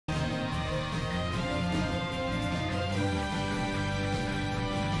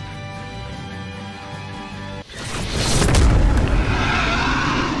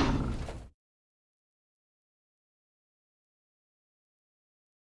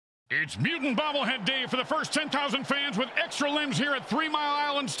It's Mutant Bobblehead Day for the first 10,000 fans with extra limbs here at 3 Mile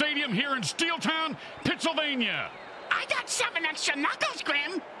Island Stadium here in Steeltown, Pennsylvania. I got 7 extra knuckles,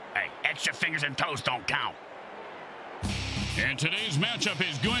 Grim. Hey, extra fingers and toes don't count. And today's matchup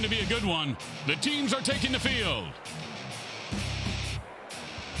is going to be a good one. The teams are taking the field.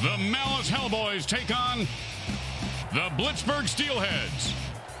 The Malice Hellboys take on the Blitzburg Steelheads.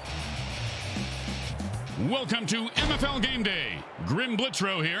 Welcome to MFL Game Day. Grim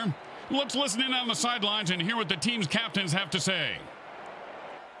Blitzrow here. Let's listen in on the sidelines and hear what the team's captains have to say.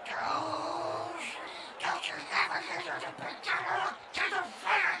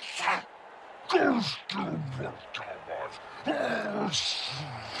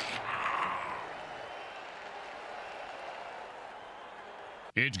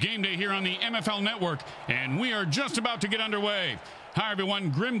 It's game day here on the MFL Network, and we are just about to get underway. Hi,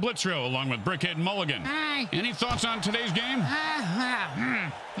 everyone. Grim Blitzrow, along with Brickhead Mulligan. Hi. Any thoughts on today's game?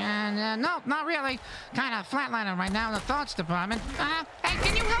 No, not really. Kind of flatlining right now in the thoughts department. Hey,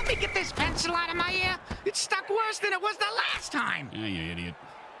 can you help me get this pencil out of my ear? It's stuck worse than it was the last time. Yeah, you idiot.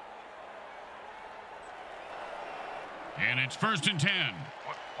 And it's 1st and 10.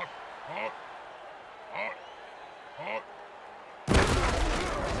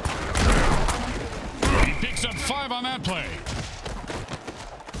 He picks up 5 on that play.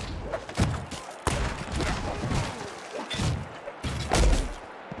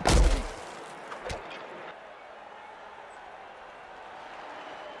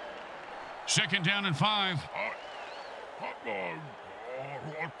 Second down and 5.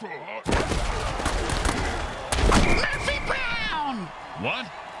 Murphy Brown!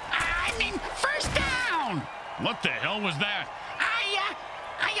 What? I mean, first down! What the hell was that?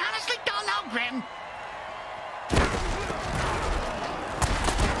 I honestly don't know, Grim.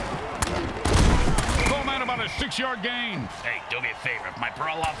 Call man about a 6-yard gain. Hey, do me a favor. If my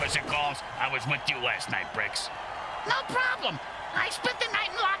parole officer calls, I was with you last night, Bricks. No problem. I spent the night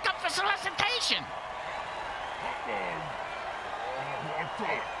in lockup for solicitation.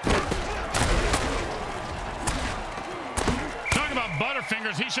 Talking about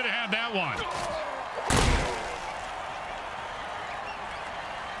Butterfingers, he should have had that one.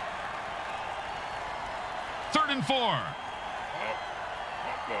 Third and 4.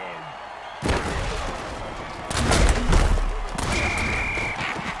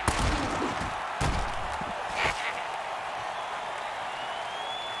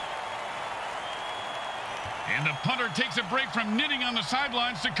 And the punter takes a break from knitting on the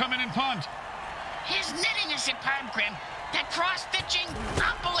sidelines to come in and punt. His knitting is superb, Grim. That cross-stitching,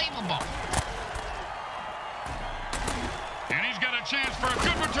 unbelievable. And he's got a chance for a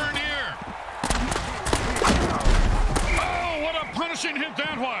good return here. Oh, what a punishing hit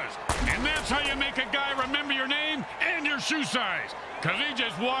that was. And that's how you make a guy remember your name and your shoe size, because he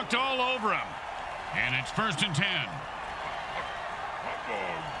just walked all over him. And it's 1st and 10.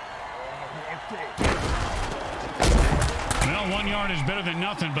 Well, 1 yard is better than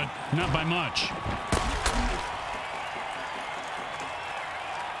nothing, but not by much.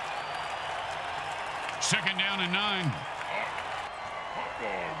 Second down and 9.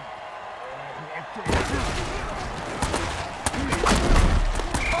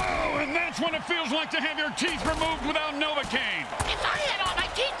 Oh, and that's when it feels like to have your teeth removed without Novocaine. If I had all my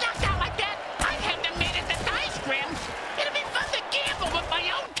teeth knocked out like that, I'd have them made at the dice, Grim. It'd be fun to gamble with my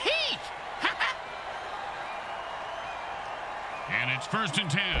own teeth. And it's 1st and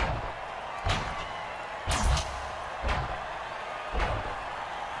 10.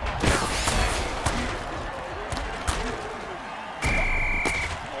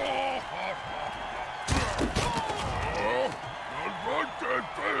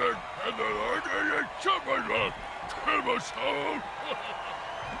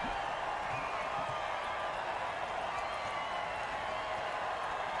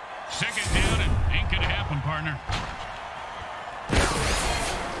 Second down and ain't gonna happen, partner.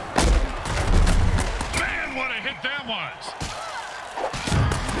 Man, what a hit that was.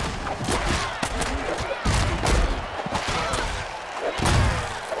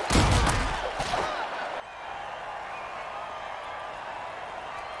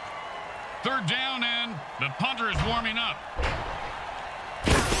 Third down, and the punter is warming up.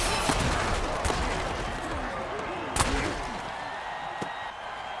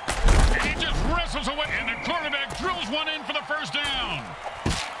 And he just wrestles away, and the quarterback drills one in for the first down.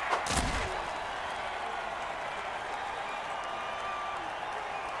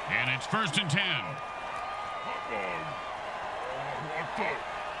 And it's 1st and 10.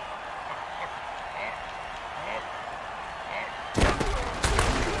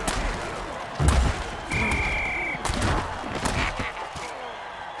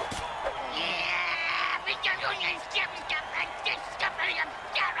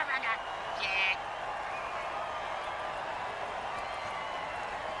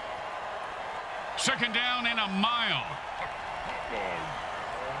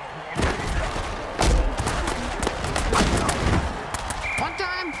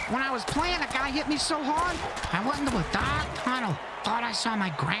 When I was playing, a guy hit me so hard, I went into a dark tunnel. Thought I saw my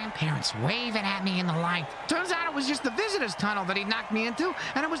grandparents waving at me in the light. Turns out it was just the visitor's tunnel that he knocked me into,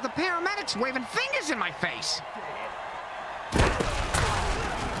 and it was the paramedics waving fingers in my face.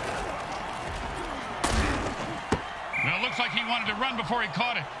 Well, it looks like he wanted to run before he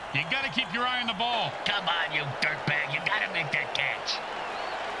caught it. You got to keep your eye on the ball. Come on, you dirtbag. You got to make that catch.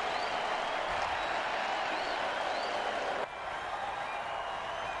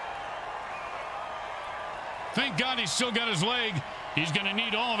 Thank God he's still got his leg. He's going to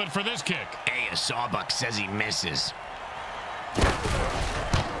need all of it for this kick. Hey, a sawbuck says he misses.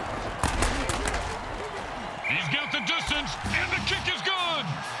 He's got the distance, and the kick is good.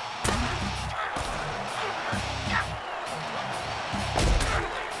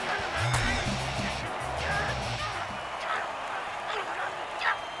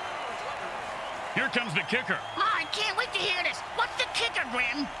 Here comes the kicker. Oh, I can't wait to hear this. What's the kicker,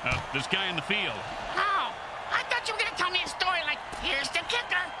 Grim? This guy in the field. Oh, I thought you were going to tell me a story like, here's the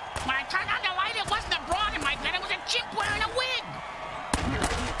kicker. When I turned on the light, it wasn't a broad in my bed. It was a chimp wearing a wig.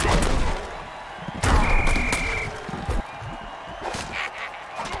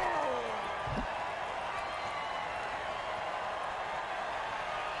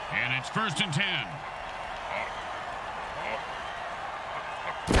 And it's 1st and 10.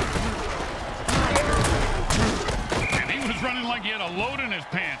 Running like he had a load in his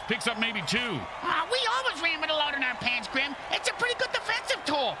pants. Picks up maybe 2. We always ran with a load in our pants, Grim. It's a pretty good defensive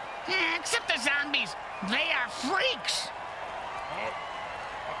tool. Except the zombies. They are freaks.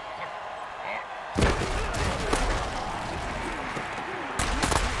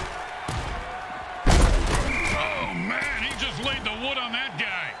 Oh, man, he just laid the wood on that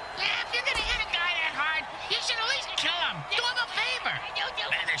guy. If you're going to hit a guy that hard, you should at least kill him. Do him a favor.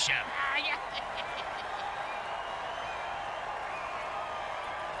 Finish him.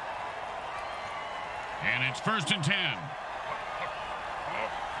 And it's 1st and 10.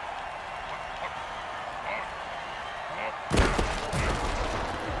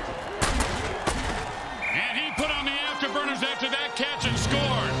 And he put on the afterburners after that catch and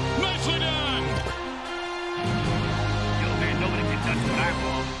scored. Nicely done. Yo, man, nobody can touch what I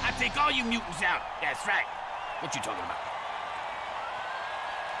roll. I take all you mutants out. That's right. What you talking about?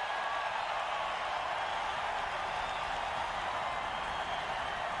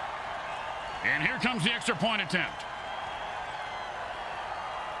 And here comes the extra point attempt.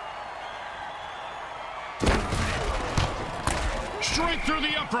 Straight through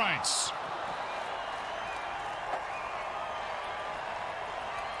the uprights.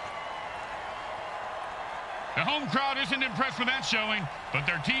 The home crowd isn't impressed with that showing, but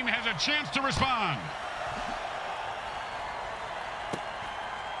their team has a chance to respond.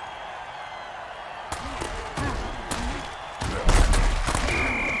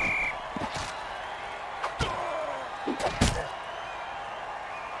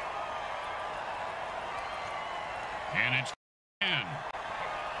 And it's 10.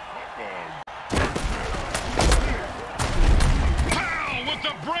 Powell with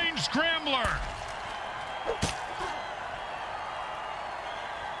the brain scrambler.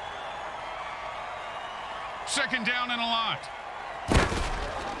 Second down and a lot.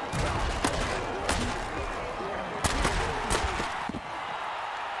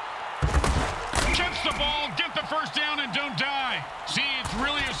 Catch the ball, get the first down, and don't die. See, it's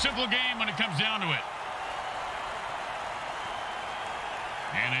really a simple game when it comes down to it.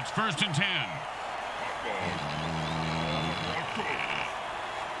 And it's 1st and 10.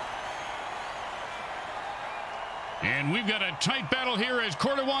 And we've got a tight battle here as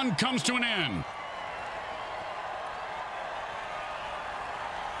quarter one comes to an end.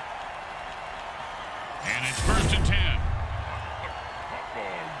 And it's 1st and 10.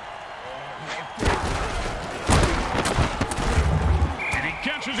 And he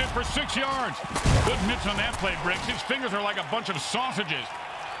catches it for 6 yards. Good mitts on that play, Briggs. His fingers are like a bunch of sausages.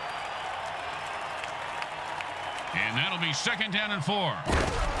 And that'll be 2nd down and 4.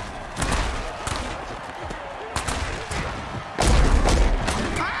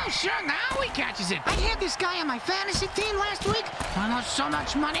 Oh, sure, now he catches it. I had this guy on my fantasy team last week. I lost so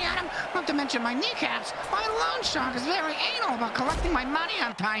much money on him, not to mention my kneecaps. My loan shark is very anal about collecting my money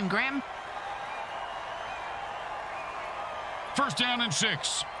on time, Graham. 1st down and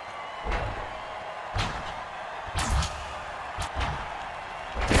 6.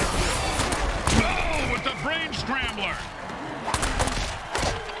 Oh, with the brain scrambler.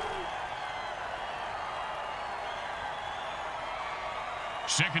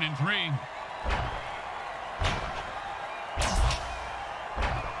 Second and 3.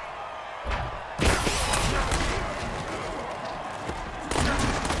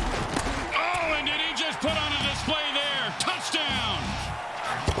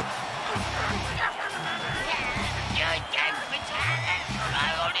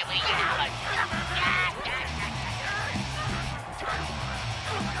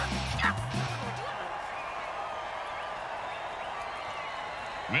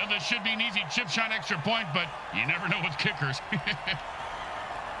 Well, this should be an easy chip shot extra point, but you never know with kickers.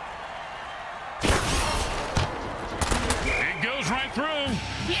 It goes right through.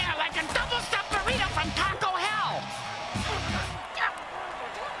 Yeah, like a double-stuffed burrito from Taco Hell.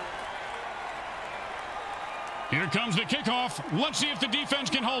 Here comes the kickoff. Let's see if the defense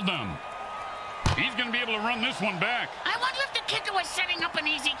can hold them. He's going to be able to run this one back. I wonder if the kicker was setting up an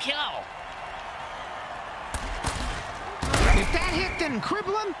easy kill. If that hit didn't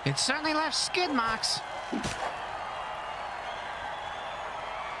cripple him, it certainly left skid marks.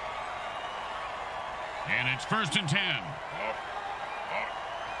 And it's 1st and 10.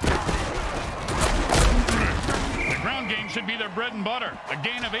 The ground game should be their bread and butter. A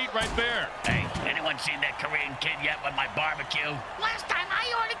gain of 8 right there. Hey, anyone seen that Korean kid yet with my barbecue? Last time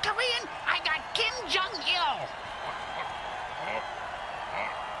I ordered Korean, I got Kim Jong-il.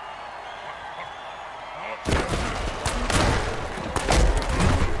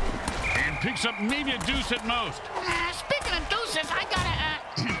 And picks up maybe a deuce at most. Speaking of deuces, I got a...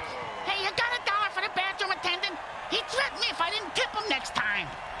 Hey, you got $1 for the bathroom attendant? He threatened me if I didn't tip him next time.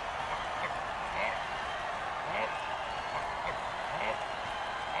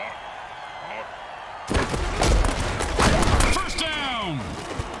 First down.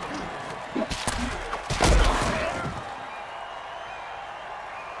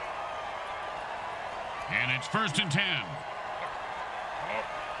 And it's 1st and 10.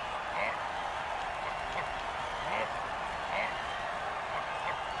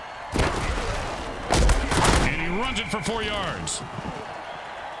 And he runs it for 4 yards.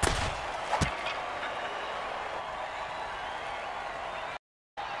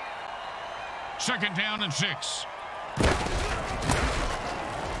 Second down and 6.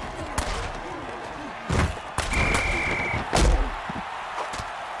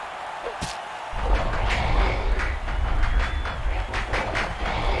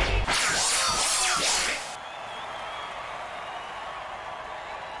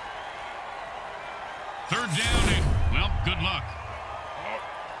 Third down and, well, good luck.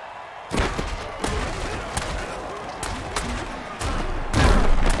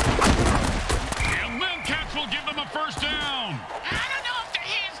 And then Cats will give them a first down. I don't know if they're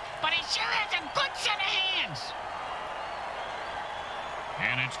his, but he sure has a good set of hands.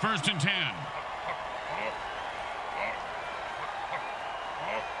 And it's 1st and 10.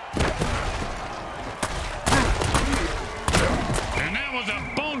 And that was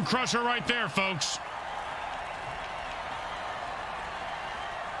a bone crusher right there, folks.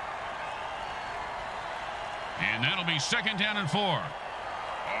 And that'll be 2nd down and 4.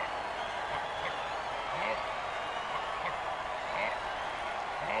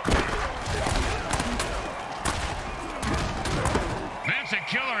 That's a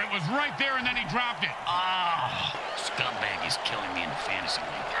killer. It was right there, and then he dropped it. Oh, scumbag is killing me in the fantasy league.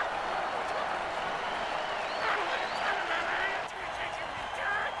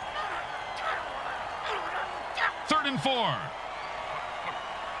 Third and 4.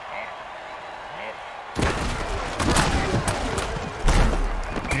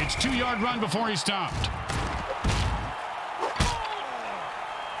 It's 2-yard run before he stopped.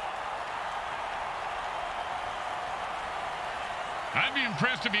 I'd be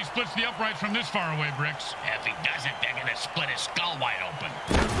impressed if he splits the uprights from this far away, Bricks. If he doesn't, they're going to split his skull wide open.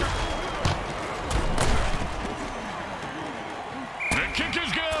 The kick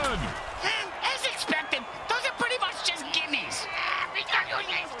is good. As expected, those are pretty much just gimmies.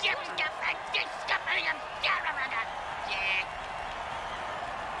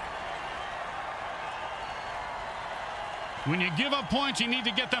 When you give up points, you need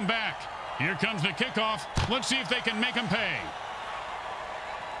to get them back. Here comes the kickoff. Let's see if they can make them pay.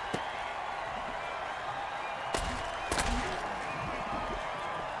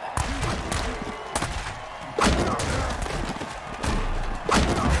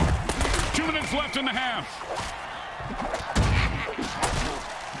 Left in the half.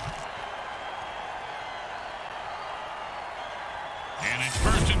 And it's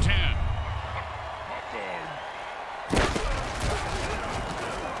 1st and 10.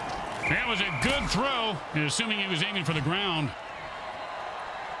 That was a good throw, assuming he was aiming for the ground.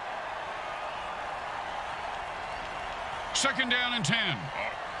 2nd down and 10.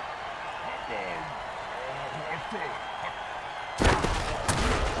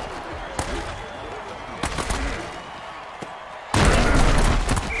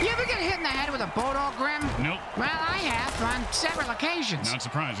 You ever get hit in the head with a boat all grim? Nope. Well, I have on several occasions. Not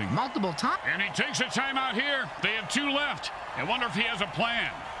surprising. Multiple times. And he takes a timeout here. They have 2 left. I wonder if he has a plan.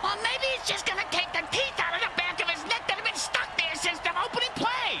 Well, maybe he's just gonna take the teeth out of the back of his neck that have been stuck there since the opening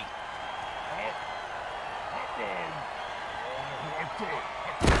play.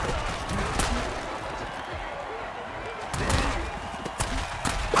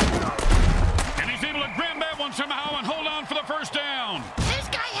 And he's able to grab that one somehow and hold on for the first down. This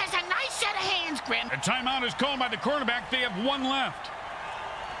guy has a nice set of hands, Grim. A timeout is called by the quarterback. They have 1 left.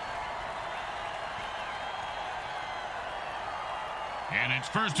 And it's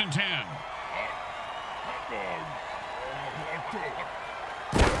 1st and 10.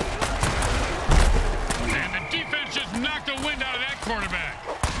 And the defense just knocked the wind out of that quarterback.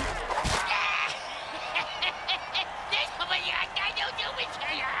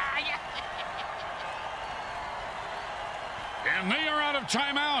 And they are out of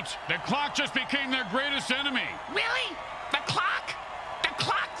timeouts. The clock just became their greatest enemy. Really? The clock? The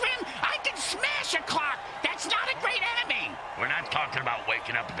clock, Grim? I can smash a clock. That's not a great enemy. We're not talking about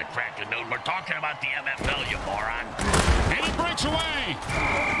waking up at the crack of noon. We're talking about the MFL, you moron. And he breaks away.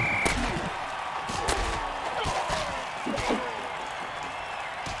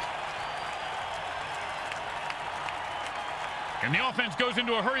 And the offense goes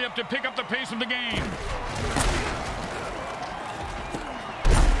into a hurry-up to pick up the pace of the game.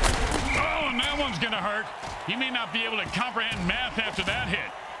 Oh, and that one's going to hurt. You may not be able to comprehend math after that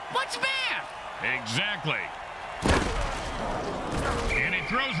hit. What's math? Exactly. And he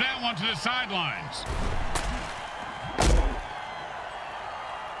throws that one to the sidelines.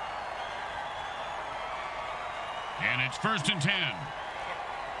 And it's 1st and 10.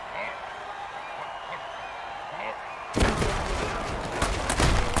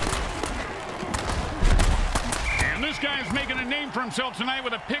 And this guy is making a name for himself tonight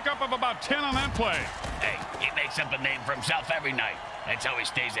with a pickup of about 10 on that play. Hey, he makes up a name for himself every night. That's how he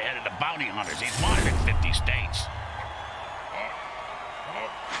stays ahead of the bounty hunters. He's wanted in 50 states.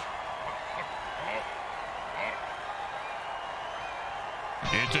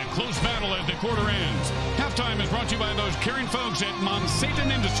 It's a close battle as the quarter ends. Halftime is brought to you by those caring folks at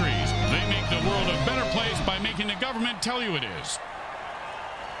Monsatan Industries. They make the world a better place by making the government tell you it is.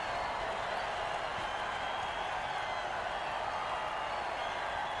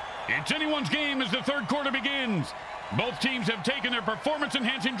 It's anyone's game as the 3rd quarter begins. Both teams have taken their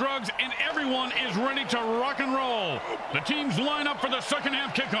performance-enhancing drugs, and everyone is ready to rock and roll. The teams line up for the 2nd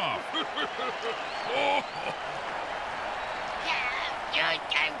half kickoff.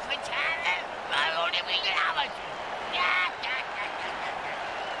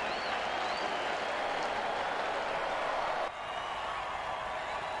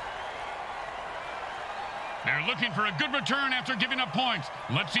 They're looking for a good return after giving up points.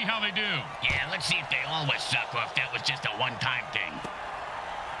 Let's see how they do. Yeah, let's see if they always suck or if that was just a one-time thing.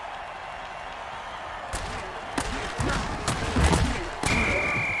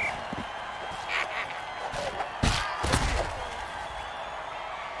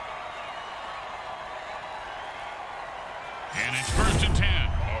 And it's 1st and 10.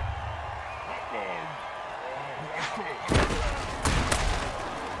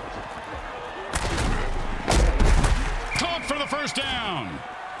 Caught for the first down.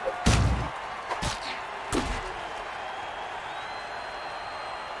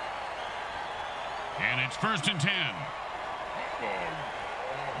 And it's 1st and 10.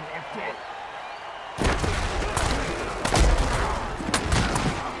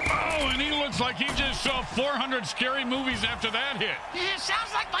 Oh, and he looks like he just saw 400 scary movies after that hit. Yeah,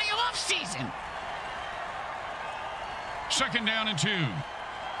 sounds like my off season. 2nd down and 2.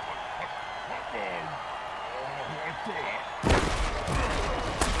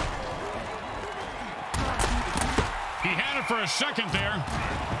 He had it for a second there.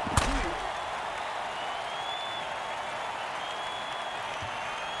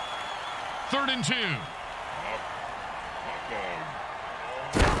 Third and 2.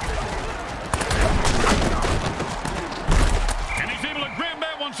 And he's able to grab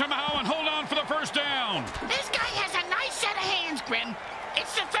that one somehow and hold on for the first down. This guy has a nice set of hands, Grim.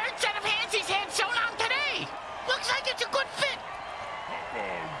 It's the 3rd set of hands he's had sewn on today. Looks like it's a good fit.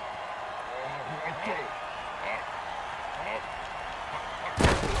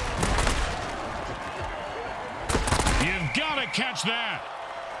 You've got to catch that.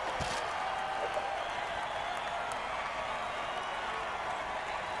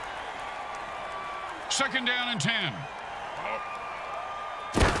 Second down and 10.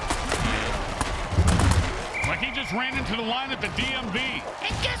 Like he just ran into the line at the DMV.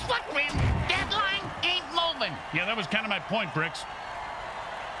 And guess what, Grim? That line ain't moving. Yeah, that was kind of my point, Bricks.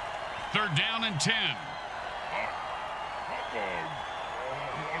 Third down and 10.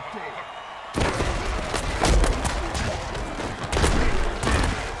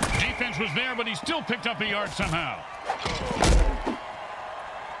 Defense was there, but he still picked up a yard somehow.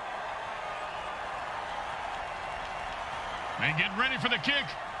 They get ready for the kick.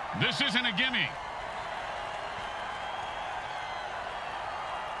 This isn't a gimme.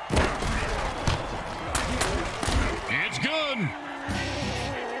 It's good.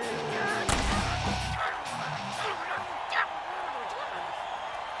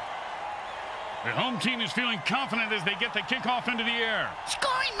 The home team is feeling confident as they get the kickoff into the air.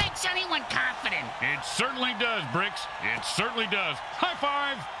 Scoring makes anyone confident. It certainly does, Bricks. It certainly does. High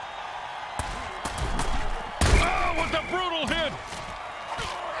five. Oh, what a brutal hit.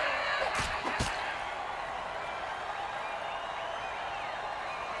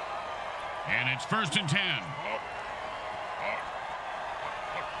 And it's 1st and 10.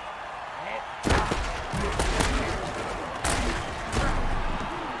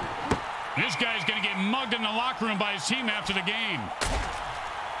 This guy's going to get mugged in the locker room by his team after the game.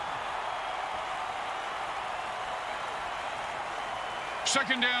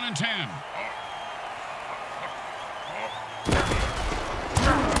 Second down and 10.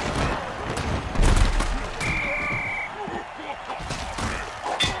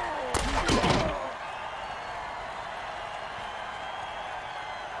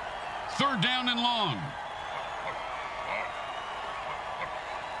 Third down and long.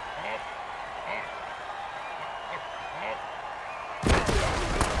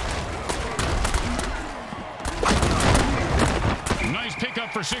 Nice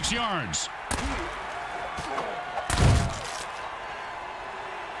pickup for 6 yards.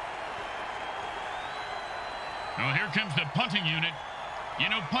 Well, here comes the punting unit. You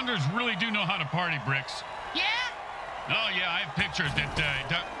know, punters really do know how to party, Bricks. Yeah? Oh, yeah, I have pictures that,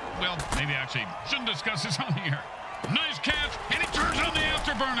 well, maybe actually shouldn't discuss this on here. Nice catch, and he turns on the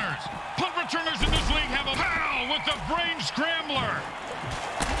afterburners. Punt returners in this league have a pow with the brain scrambler.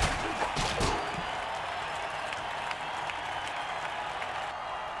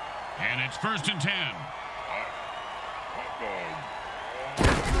 And it's 1st and 10.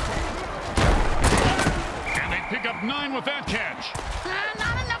 And they pick up 9 with that catch.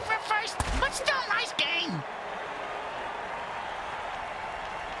 Not enough for first, but still nice game.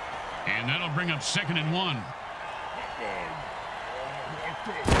 And that'll bring up 2nd and 1.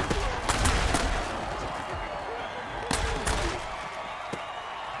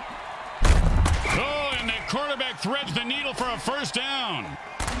 Oh, and the quarterback threads the needle for a 1st down.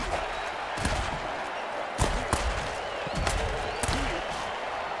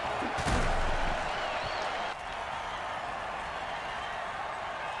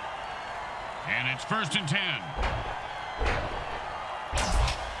 And it's 1st and 10.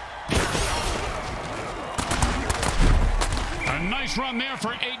 A nice run there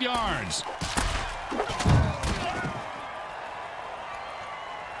for 8 yards.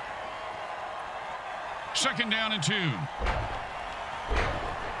 Second down and 2.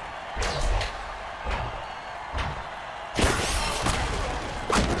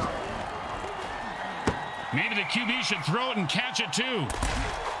 Maybe the QB should throw it and catch it too.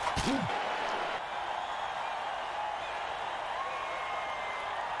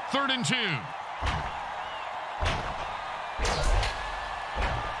 Third and 2.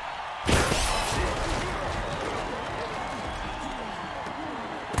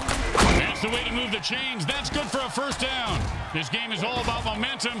 That's the way to move the chains. That's good for a 1st down. This game is all about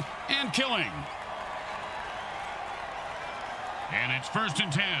momentum and killing. And it's 1st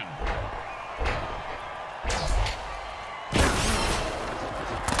and 10.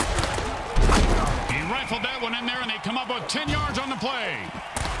 He rifled that one in there, and they come up with 10 yards on the play.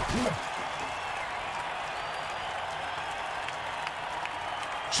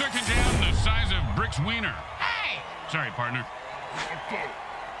 Second down, the size of Brick's wiener. Hey! Sorry, partner.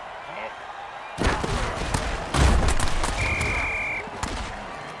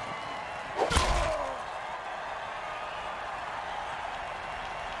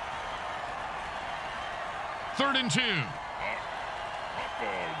 Third and 2.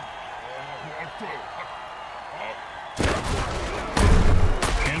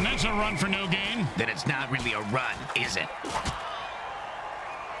 And that's a run for no gain. Then it's not really a run, is it?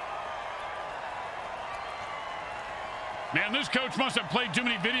 Man, this coach must have played too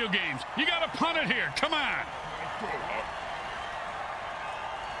many video games. You got to punt it here. Come on.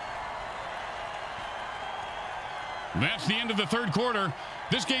 That's the end of the 3rd quarter.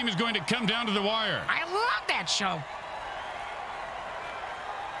 This game is going to come down to the wire. I love that show.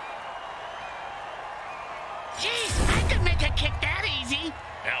 Geez, I could make a kick that easy.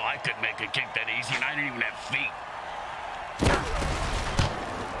 Hell, I could make a kick that easy, and I didn't even have feet.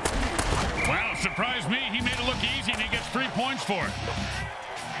 Well, surprised me. He made it look easy, and he gets 3 points for it.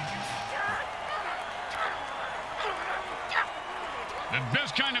 The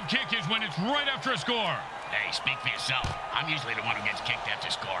best kind of kick is when it's right after a score. Hey, speak for yourself. I'm usually the one who gets kicked after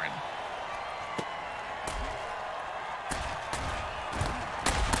scoring.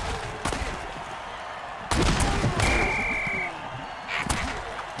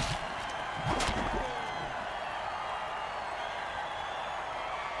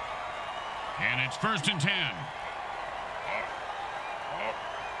 And it's 1st and 10.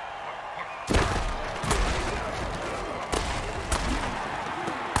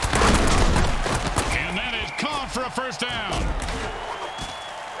 And that is caught for a 1st down.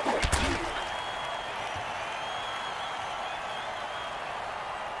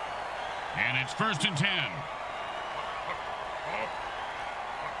 And it's 1st and 10.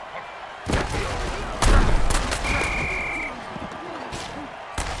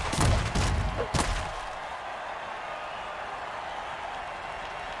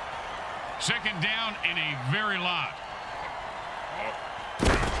 Second down in a very lot.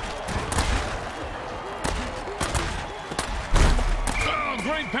 Oh,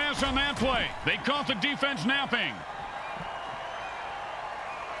 great pass on that play. They caught the defense napping.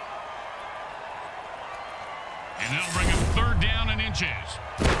 And that'll bring him 3rd down in inches.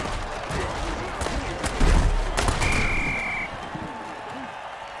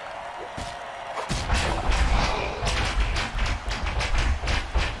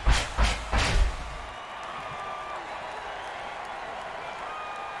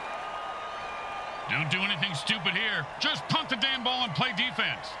 Don't do anything stupid here. Just punt the damn ball and play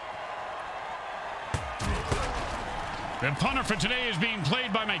defense. The punter for today is being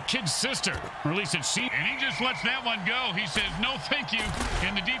played by my kid's sister. Or at least it seems. And he just lets that one go. He says, no thank you,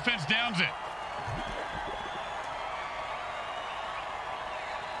 and the defense downs it.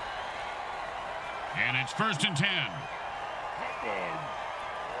 And it's 1st and 10.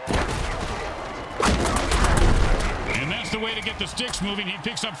 And that's the way to get the sticks moving. He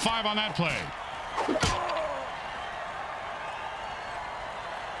picks up 5 on that play.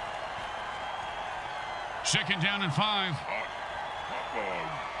 Second down and 5.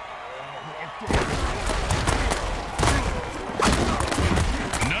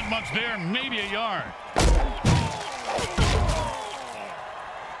 Not much there, maybe a yard.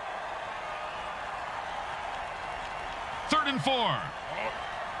 Third and 4.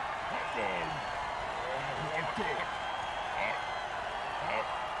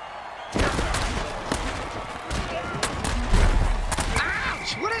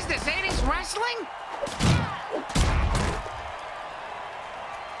 Ouch! What is this, 80s wrestling?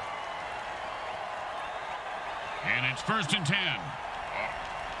 And it's 1st and 10.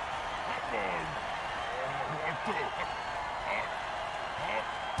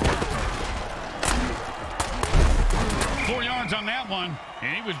 Four yards on that one,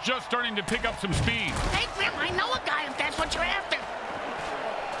 and he was just starting to pick up some speed. Hey, Grim, I know a guy if that's what you're after.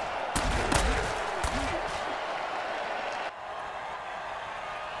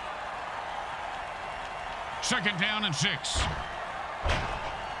 Second down and 6.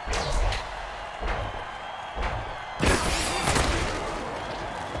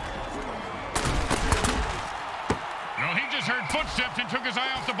 Well, he just heard footsteps and took his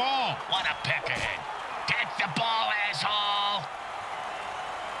eye off the ball. What a peckerhead. Catch the ball, asshole.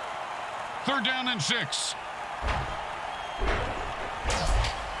 3rd down and 6.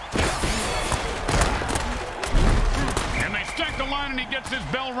 And they stack the line, and he gets his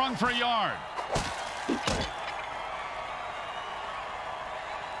bell rung for a yard.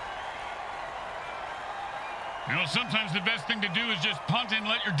 You know, sometimes the best thing to do is just punt and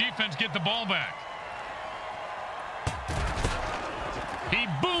let your defense get the ball back. He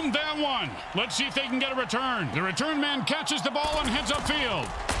boomed that one. Let's see if they can get a return. The return man catches the ball and heads upfield.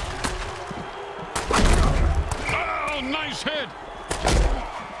 Oh, nice hit.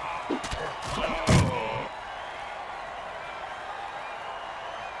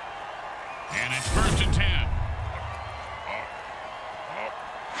 And it's 1st and 10.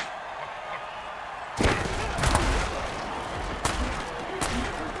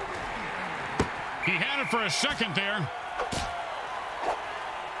 He had it for a second there.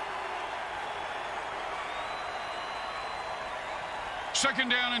 Second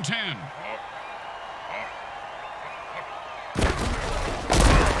down and 10.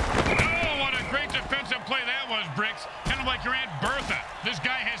 Oh, what a great defensive play that was, Bricks. Kind of like your Aunt Bertha. This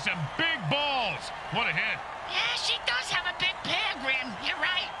guy has some big balls. What a hit. Yeah, she does have a big pair, Grim. You're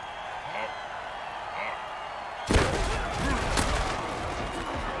right.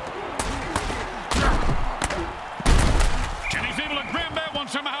 And he's able to grab that one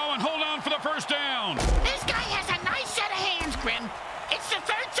somehow and hold on for the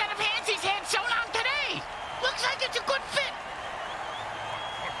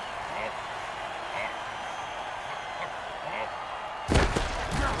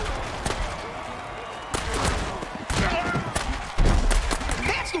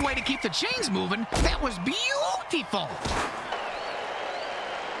way to keep the chains moving. That was beautiful.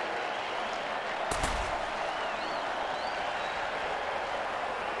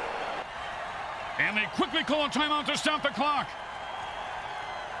 And they quickly call a timeout to stop the clock.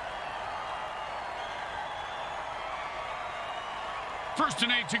 First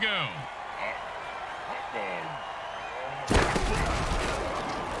and 8 to go.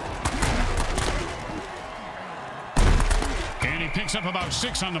 And he picks up about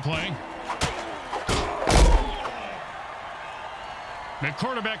 6 on the play. The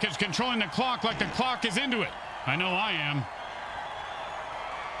quarterback is controlling the clock like the clock is into it. I know I am.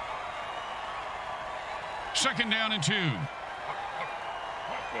 Second down and 2.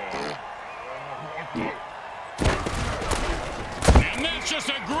 And that's just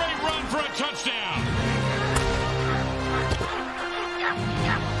a great run for a touchdown.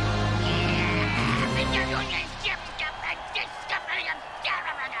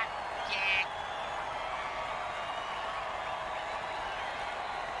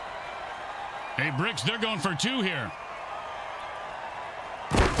 Hey, Bricks, they're going for 2 here.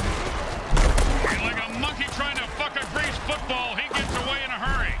 Like a monkey trying to fuck a greased football, he gets away in a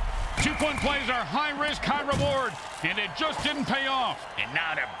hurry. 2-point plays are high risk, high reward, and it just didn't pay off. And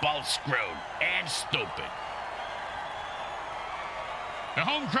now they're both screwed and stupid. The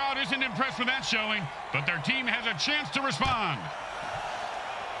home crowd isn't impressed with that showing, but their team has a chance to respond.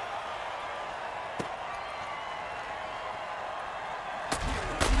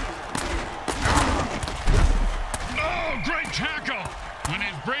 Oh, great tackle. When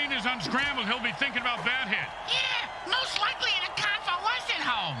his brain is unscrambled, he'll be thinking about that hit. Yeah, most likely in a convalescent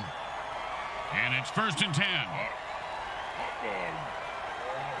home. And it's first and 10.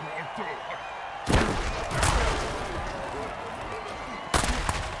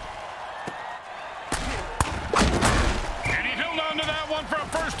 And he held on to that one for a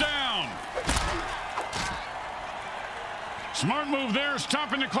first down. Smart move there,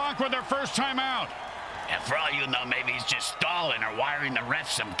 stopping the clock with their first timeout. And for all you know, maybe he's just stalling or wiring the refs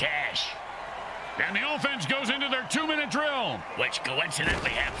some cash. And the offense goes into their 2-minute drill. Which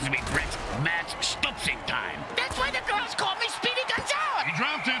coincidentally happens to be Britt's Matt's stupsing time. That's why the girls call me Speedy Gonzalez. He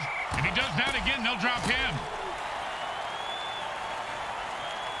dropped it. If he does that again, they'll drop him.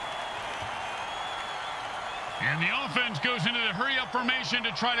 And the offense goes into the hurry-up formation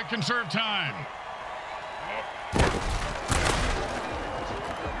to try to conserve time.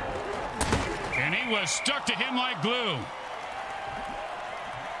 And he was stuck to him like glue.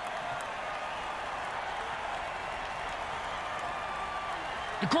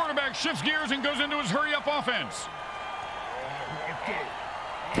 The quarterback shifts gears and goes into his hurry-up offense.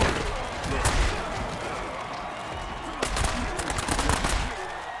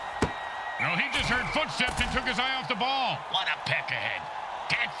 No, he just heard footsteps and took his eye off the ball. What a peckerhead.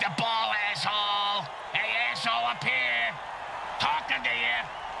 Get the ball, asshole. Hey, asshole, up here. Talking to you.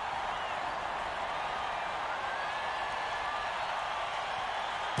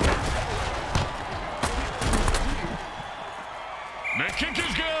 The kick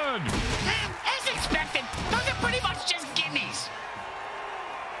is good. As expected, those are pretty much just gimmies.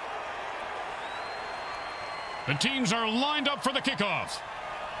 The teams are lined up for the kickoff.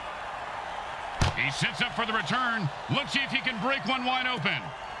 He sets up for the return. Let's see if he can break one wide open.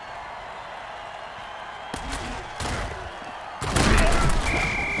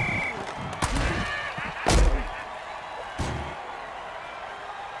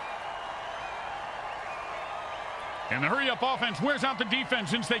 And the hurry-up offense wears out the defense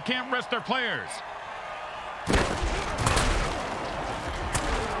since they can't rest their players.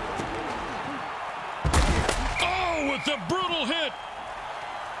 Oh, with the brutal hit.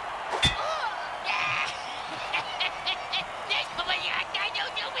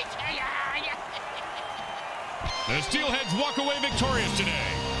 The Steelheads walk away victorious today.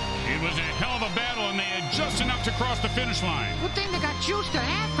 It was a hell of a battle, and they had just enough to cross the finish line. Good thing they got juiced at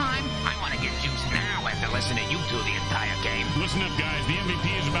halftime. I want to get juiced now after listening to you two the entire game. Listen up, guys. The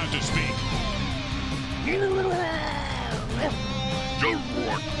MVP is about to speak.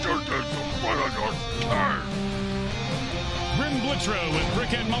 Grim Blitzrow with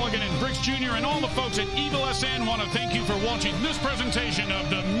Brickhead Mulligan and Bricks Jr. and all the folks at Evil SN want to thank you for watching this presentation of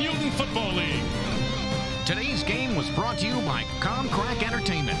the Mutant Football League. Today's game was brought to you by Comcrack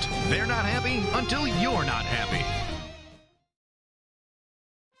Entertainment. They're not happy until you're not happy.